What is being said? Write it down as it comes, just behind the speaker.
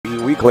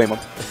we claim him.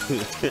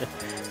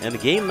 And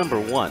game number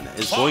 1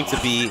 is going to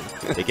be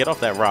they get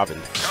off that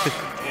Robin.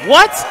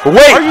 What?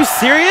 Wait. Are you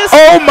serious?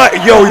 Oh my!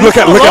 Yo, look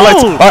at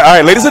Lights. All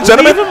right, ladies and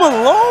gentlemen. Leave him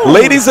alone.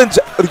 Ladies and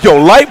yo,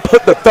 Light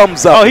put the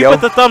thumbs up. Oh, he yo. put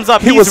the thumbs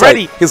up. He He's was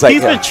ready. Like, he's like,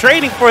 he's yeah. been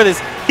training for this.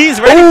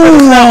 He's ready for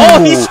this now.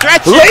 Oh, he's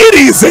stretching.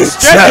 Ladies and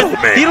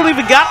gentlemen. He don't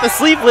even got the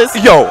sleeveless.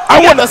 Yo, I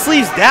want the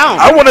sleeves down.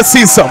 I want to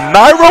see some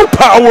Nairo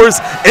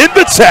powers in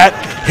the chat.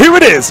 Here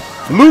it is.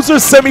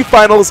 Losers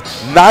semifinals.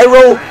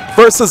 Nairo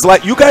versus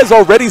Light. You guys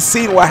already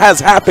seen what has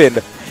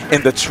happened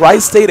in the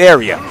tri-state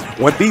area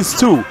when these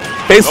two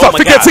faced off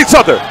against each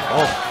other.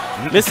 Oh,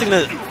 missing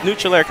the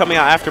neutral air coming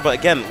out after, but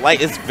again,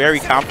 Light is very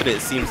confident,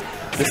 it seems,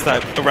 this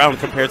time around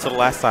compared to the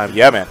last time.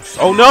 Yeah, man.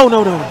 Oh, no.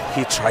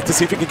 He tried to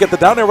see if he could get the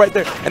down air right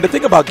there. And the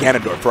thing about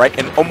Ganondorf, right,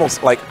 and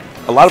almost like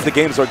a lot of the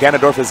games where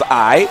Ganondorf is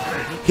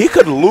he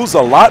could lose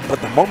a lot, but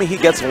the moment he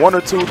gets 1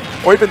 or 2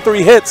 or even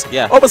 3 hits,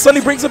 all of a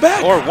sudden he brings it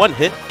back. Or 1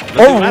 hit.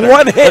 Or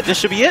 1 hit. But this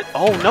should be it.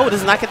 Oh, no, it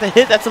does not get the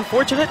hit. That's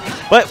unfortunate.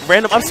 But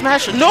random up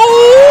smash. No!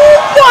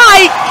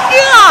 My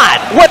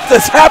God! What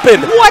just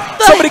happened? What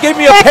the Somebody gave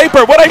me a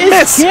paper. What I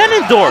missed?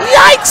 Ganondorf.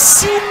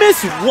 Yikes! You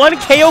miss 1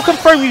 KO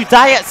confirm. You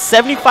die at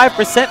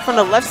 75% from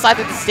the left side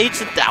of the stage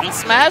to down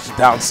smash.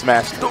 Down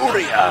smash.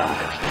 Doria.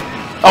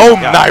 Oh,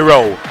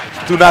 Nairo.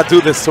 Do not do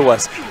this to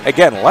us.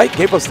 Again, Light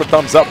gave us the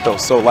thumbs up, though.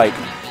 So, like,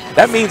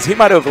 that means he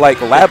might have, like,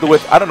 labbed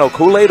with, I don't know,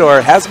 Kool-Aid or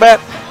Hazmat.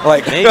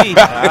 Like, maybe.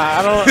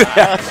 I don't.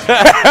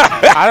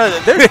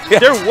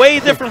 They're way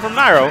different from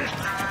Nairo.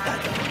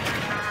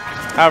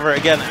 However,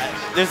 again,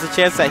 there's a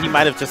chance that he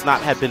might have just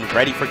not have been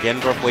ready for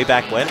Ganondorf way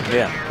back when.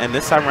 Yeah. And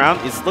this time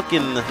around, it's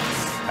looking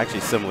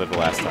actually similar to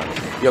last time.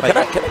 Yo, like,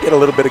 can I get a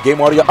little bit of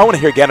game audio? I want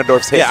to hear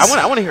Ganondorf's hits. Yeah,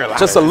 I want to hear a lot.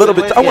 Just a little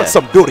bit. I want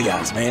some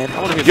Durians, man.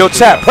 Yo,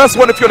 chat, press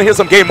 1 if you want to hear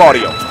some game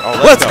audio.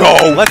 Oh, let's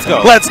go. Let's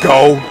go. Let's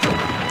go.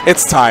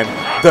 It's time.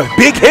 The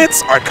big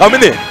hits are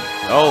coming in.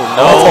 Oh,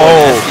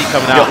 no.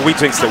 Coming out. Yo, we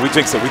jinxed it. We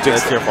jinxed it.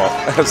 It's your fault.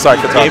 Sorry,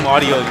 Qatar. Game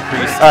audio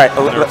increased. All right,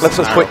 let's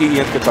just put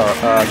EE in Qatar.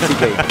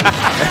 TK.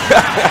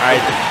 All right,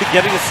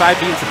 getting a side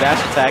B into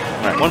dash attack.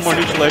 Right. 1 more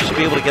neutral air should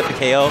be able to get the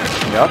KO.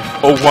 Yep.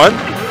 A 1,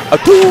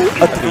 a 2,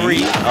 a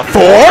 3, a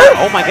 4.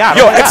 Oh my God.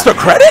 Yo, extra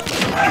credit?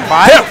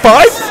 5. Yeah,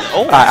 5.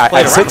 Oh,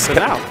 I 6.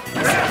 Now.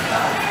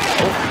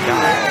 Oh my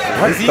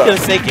God. Is he going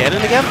to say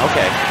Ganon again?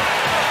 Okay.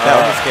 That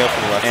was a scale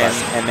from the left side.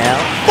 And now?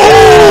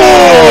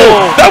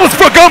 Oh! That was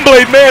for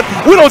Gunblade, man.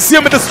 We don't see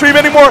him in the stream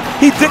anymore.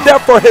 He did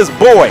that for his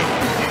boy.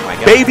 Oh my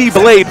God. Baby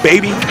Blade,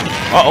 baby.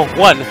 Uh-oh,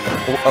 1.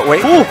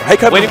 Wait. Ooh,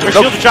 waiting for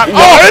shield to drop.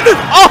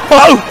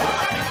 Oh!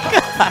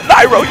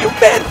 Nairo, you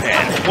man.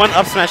 1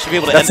 up smash should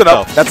be able to end it,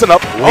 though. That's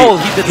enough. Oh,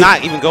 he did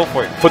not even go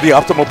for it. For the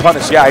optimal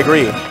punish. Yeah, I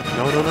agree.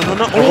 No.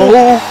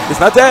 Oh,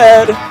 he's not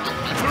dead.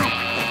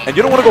 And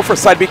you don't want to go for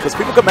side B because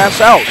people can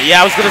mash out.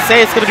 Yeah, I was going to say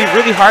it's going to be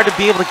really hard to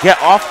be able to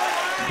get off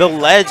the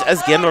ledge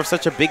as Ganondorf's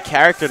such a big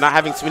character, not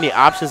having too many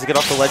options to get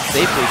off the ledge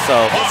safely.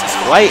 So,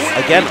 Light,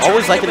 again,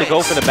 always liking to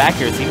go for the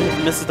back airs. Even if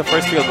he misses the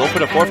first 3, he'll go for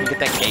the 4th and get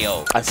that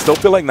KO. I still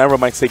feel like Nairo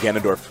might stay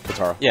Ganondorf,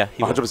 Katara. Yeah,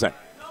 100%.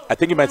 I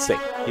think he might stay.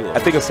 He will. I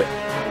think he'll stay.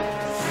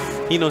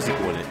 He knows he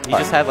can win it. He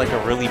just had like a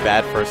really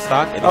bad first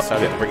stock, and he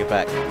started to bring it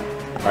back.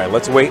 All right,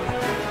 let's wait.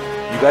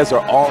 You guys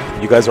are all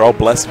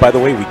blessed, by the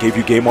way. We gave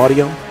you game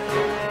audio.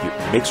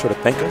 Make sure to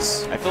thank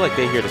us. I feel like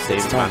they here to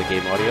save time the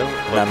game audio.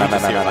 No.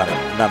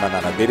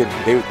 They didn't.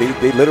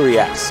 They literally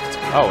asked.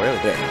 Oh, really?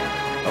 Yeah.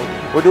 Oh,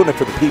 we're doing it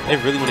for the people. They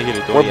really want to hear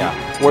the door.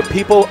 We're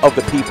people of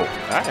the people.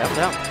 All right, I'm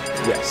down.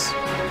 Yes.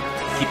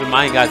 Keep in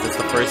mind, guys,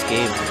 it's the first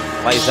game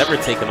Light has ever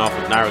taken off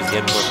of Nairo's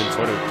Ganondorf in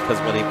tournament,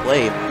 because when they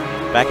played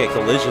back at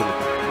Collision,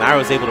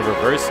 Nairo was able to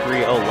reverse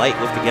 3-0 Light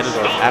with the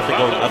Ganondorf after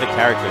going other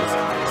characters.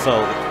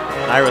 So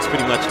Nairo's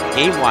pretty much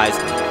game-wise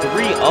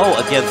 3-0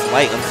 against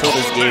Light until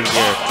this game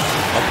here.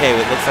 Okay,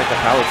 it looks like the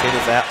Palutena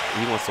is out.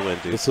 He wants to win,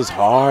 dude. This is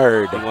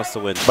hard. He wants to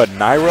win. But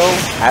Nairo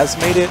has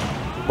made it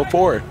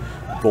before.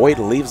 Void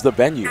leaves the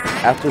venue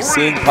after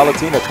seeing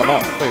Palutena come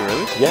out. Wait,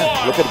 really?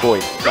 Yeah, look at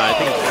Void. No, I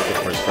think it's looking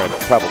for his credit.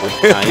 Probably.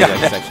 Nah,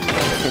 he's actually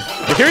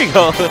but here we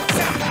go.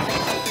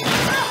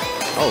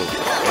 Oh,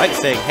 Light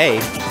saying, hey,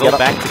 go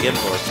back to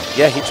Ganondorf.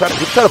 Yeah, he tried to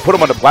put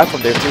him on the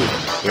platform there, too.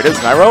 Here it is,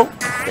 Nairo.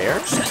 There.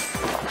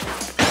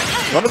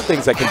 One of the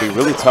things that can be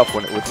really tough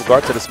with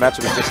regard to this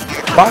matchup is just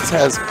Fox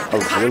has a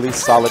really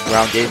solid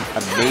ground game,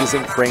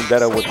 amazing frame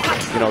data with,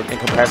 in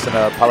comparison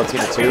to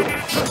Palutena 2.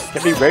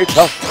 Can be very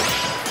tough.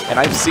 And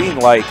I've seen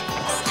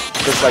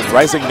just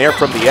rising Nair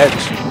from the edge.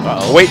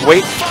 Wait,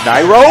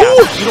 Nairo?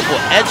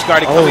 Beautiful edge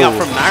guarding coming out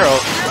from Nairo.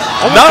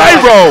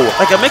 Nairo!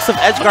 Like a mix of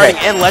edge guarding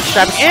and ledge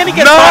trapping, and he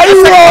gets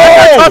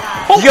Nairo!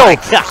 Oh Yo,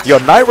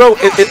 Nairo,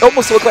 it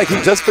almost looked like he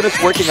just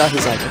finished working out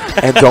his item.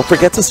 And don't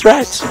forget to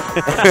stretch.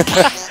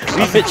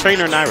 We fit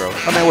trainer Nairo.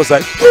 My man was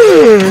like,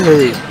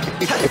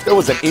 if there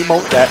was an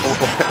emote that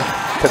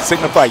could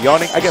signify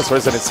yawning, I guess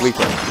Resident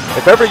Sleeper.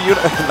 If ever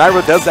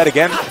Nairo does that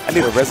again, I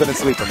need a Resident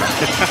Sleeper, man.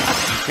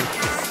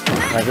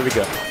 All right, here we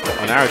go.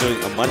 Nario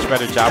doing a much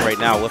better job right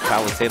now with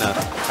Palutena.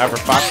 However,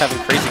 Fox having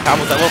crazy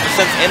combos at low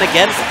percents. And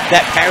again,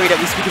 that parry that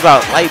we speak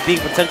about, Light being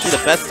potentially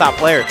the best top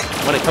player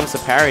when it comes to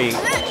parrying.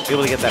 Be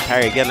able to get that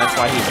parry again. That's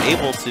why he's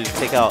able to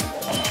take out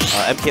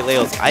MK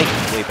Leo's Ike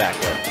way back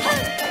there.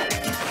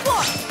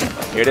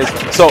 Here it is.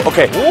 So,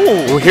 okay.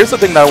 Ooh. Here's the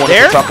thing that I want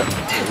to talk about.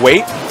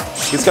 Wait.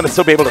 He's going to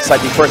still be able to side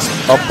B first.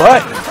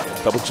 But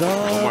double jump.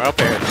 One more up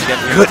air.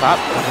 Good.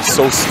 Top. That was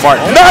so smart.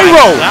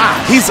 Nairo!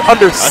 He's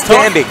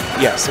understanding.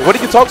 Yes. What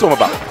did you talk to him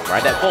about?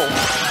 Ride that bull.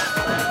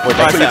 Wait,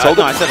 that's what you told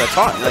him? No, I said a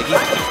taunt. Like,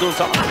 he's doing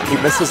taunt. He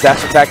missed his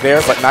dash attack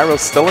there, but Nairo's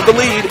still in the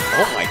lead.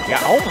 Oh my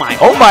god.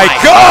 Oh my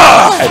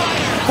god!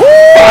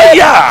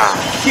 Yeah!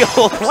 Yo,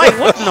 Light,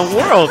 what in the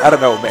world? I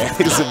don't know, man.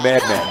 He's a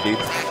madman, dude.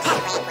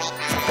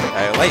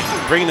 Light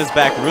bringing this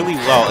back really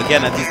well.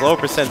 Again, at these lower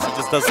percents, he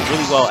just does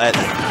really well at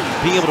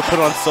being able to put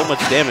on so much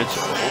damage.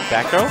 Oh,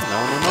 back throw?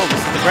 No.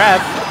 This is the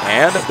grab.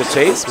 And the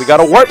chase. We got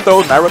a warp,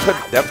 though. Nairo could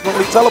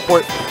definitely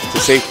teleport to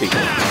safety.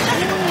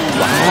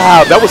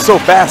 Wow, that was so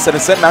fast, and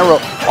it sent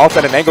Nairo off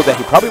at an angle that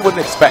he probably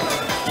wouldn't expect.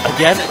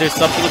 Again, there's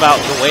something about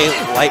the way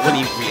Light, when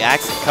he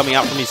reacts coming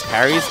out from these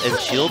parries and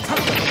shields,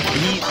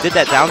 he did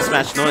that down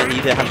smash knowing he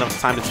didn't have enough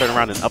time to turn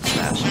around and up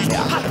smash.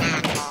 Yeah.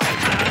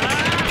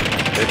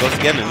 There it goes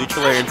again, the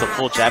neutral air into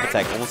full jab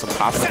attack, almost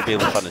impossible to be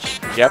able to punish.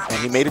 Yep, and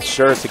he made it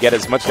sure to get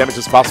as much damage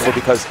as possible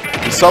because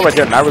you saw right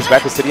there, Nairo's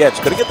back was to the edge.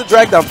 Couldn't get the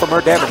drag down from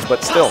her damage,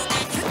 but still,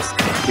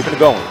 keeping it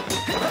going.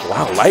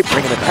 Wow, Light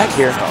bringing it back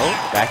here.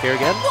 Back here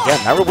again? Yeah,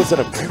 Nairo was in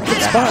a very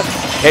good spot.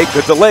 Hey,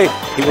 good delay.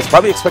 He was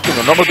probably expecting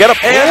a normal getup.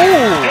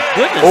 And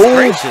goodness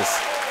gracious.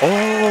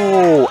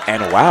 Oh,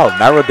 and wow,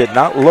 Nairo did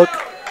not look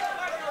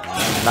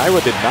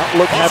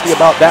happy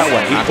about that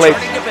one. He played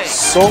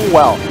so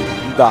well.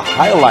 The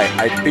highlight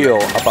I feel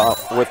about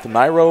with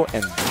Nairo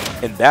and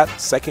in that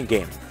second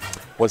game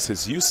was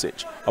his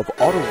usage of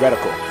auto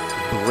reticle,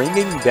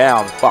 bringing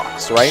down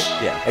Fox, right?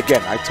 Yeah.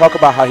 Again, I talk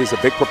about how he's a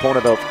big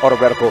proponent of auto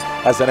reticle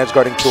as an edge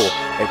guarding tool.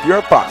 If you're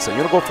a Fox and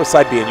you're gonna go for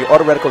side B and you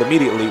auto reticle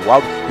immediately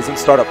while he's in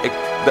startup,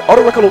 the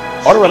auto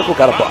reticle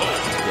got a buff.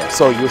 Yeah.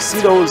 So you'll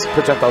see those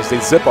projectiles, they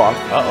zip off.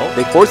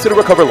 They force you to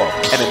recover low,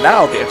 and then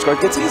now the edge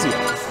guard gets easier.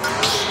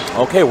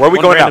 Okay, where are we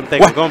going now?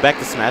 We're going back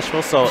to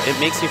Smashville, so it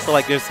makes you feel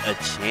like there's a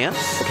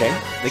chance. Okay.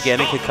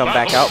 Again, it could come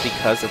back out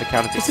because of the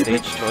counter pick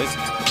stage choice.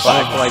 But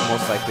I feel like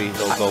most likely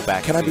they'll go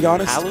back. Can I be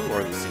honest? Halu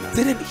or Lucina?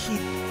 Didn't he?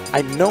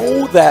 I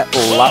know that.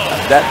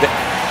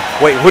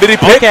 Wait, who did he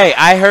pick? Okay,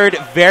 I heard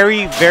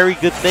very, very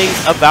good things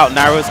about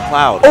Nairo's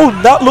Cloud. Oh,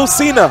 not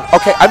Lucina.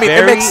 Okay, I mean,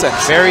 it makes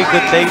sense. Very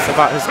good things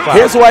about his Cloud.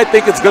 Here's why I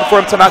think it's good for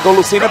him to not go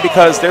Lucina,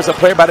 because there's a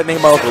player by the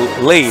name of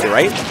Lade,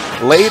 right?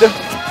 Lade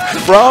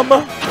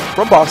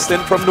from Boston,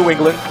 from New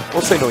England.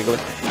 We'll say New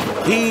England.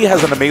 He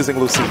has an amazing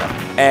Lucina.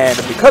 And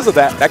because of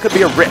that, that could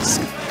be a risk.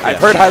 I've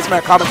heard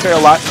Hazmat commentary a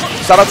lot.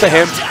 Shout out to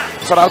him.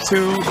 Shout out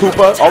to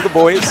Koopa, all the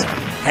boys.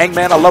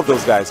 Hangman, I love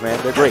those guys, man.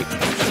 They're great.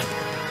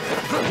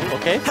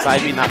 Okay,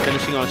 side B not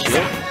finishing on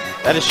shield.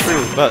 That is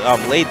true, but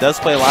Lade does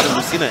play a lot of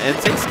Lucina and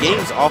takes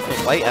games off of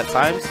Light at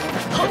times,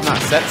 if not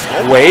sets.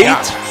 Oh, wait,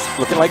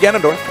 looking like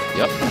Ganondorf.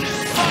 Yep.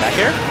 Back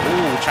air.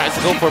 Ooh, tries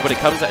to go for it, but it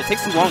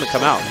takes too long to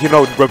come out. You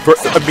know,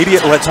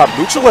 immediate ledge hop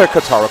neutral air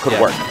Katara could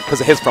work because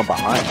it hits from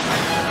behind.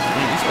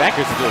 These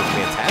backers are doing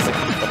fantastic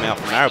coming out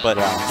from Nairo, but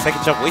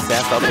second jump waste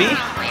dash up B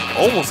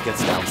almost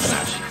gets down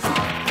smash.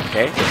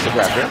 Okay, just a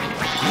grab here.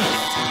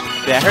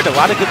 Yeah, I heard a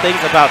lot of good things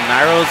about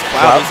Nairo's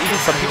Cloud. There's even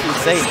some people who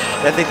say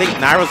that they think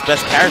Nairo's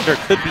best character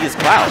could be his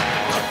Cloud.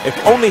 If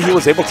only he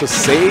was able to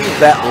save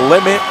that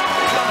limit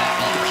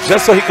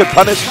just so he could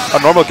punish a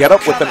normal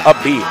getup with an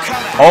up B.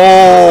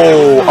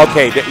 Oh,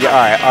 okay.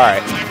 Yeah, all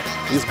right.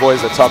 These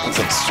boys are talking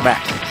some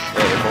smack.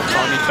 Yeah, they're both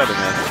on each other,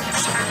 man.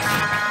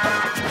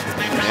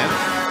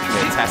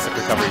 Fantastic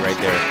recovery right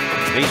there.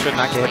 Make sure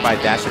not get hit by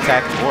a dash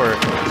attack or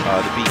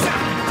the B.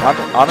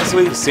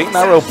 Honestly, seeing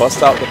Nairo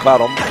bust out the Cloud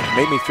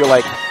made me feel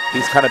like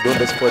he's kind of doing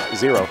this for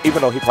Zero,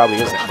 even though he probably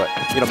isn't. But,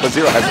 you know, but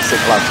Zero has the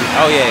same Cloud too.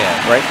 Oh,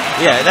 yeah. Right?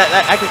 Yeah,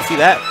 I can see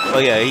that. Oh,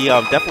 yeah, he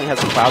definitely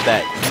has a Cloud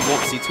that you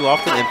won't see too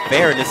often. And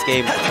Fair in this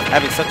game,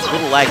 having such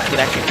little lag, he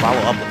could actually follow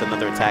up with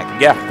another attack.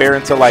 Yeah, Fair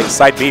into, like,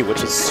 side B,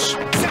 which is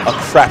a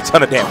crap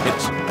ton of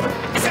damage.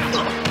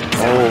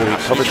 Oh, he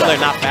covered that.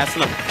 They're not fast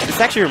enough. It's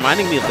actually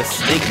reminding me of the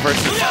Snake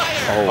versus...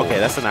 Oh. Okay,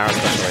 that's an Nairo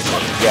special right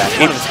there. Yeah,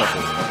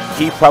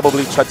 he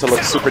probably tried to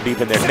look super deep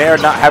in there. Nair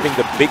not having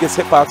the biggest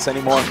hitbox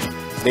anymore.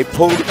 They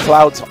pulled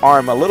Cloud's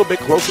arm a little bit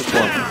closer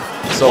to him.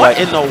 So what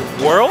in the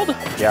world?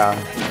 Yeah.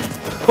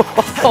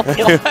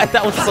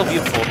 That was so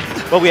beautiful.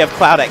 But we have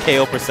Cloud at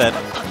KO percent.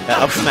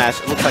 Up smash.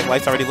 It looks like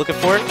Light's already looking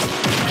for it.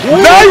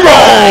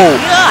 Nairo!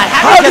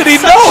 How did he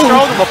know?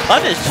 Strong of a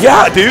punish.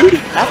 Yeah, dude.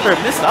 After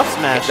a missed up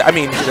smash. I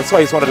mean, that's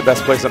why he's one of the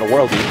best players in the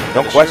world, dude.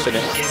 Don't question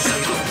it.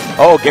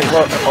 Oh, get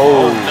close.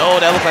 Oh.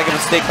 No, that looked like a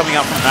mistake coming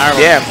out from Nairo.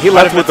 Damn, he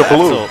left with the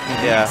blue.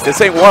 Yeah. This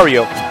ain't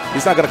Wario.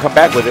 He's not going to come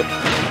back with it.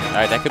 All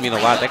right, that could mean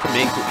a lot. That could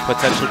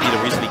potentially be the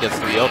reason he gets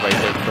 3-0 right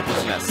there for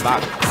pushing that stock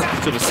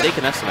to a mistake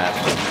in F smash.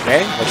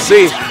 Okay, let's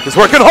see. He's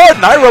working hard.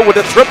 Nairo with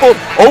a triple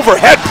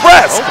overhead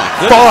press. Oh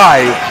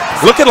my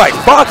goodness. 5. Looking like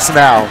Fox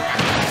now.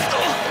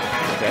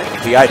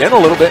 DI'd in a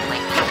little bit.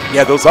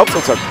 Yeah, those up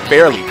tilts are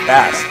fairly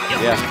fast.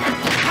 Yeah.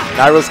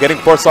 Nario's getting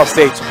forced off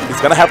stage.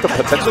 He's going to have to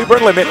potentially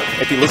burn limit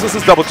if he loses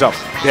his double jump.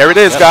 There it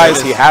is,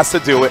 guys. He has to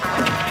do it.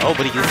 Oh,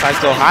 but he decides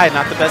to go high.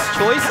 Not the best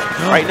choice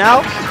right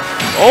now.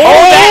 Oh,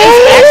 that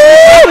is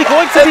actually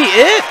going to be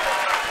it.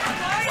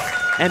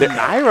 And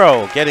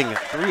Nairo getting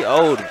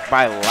 3-0'd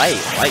by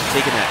Light. Light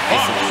taking that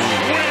nice and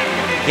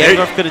clean.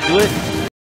 Ganondorf couldn't do it.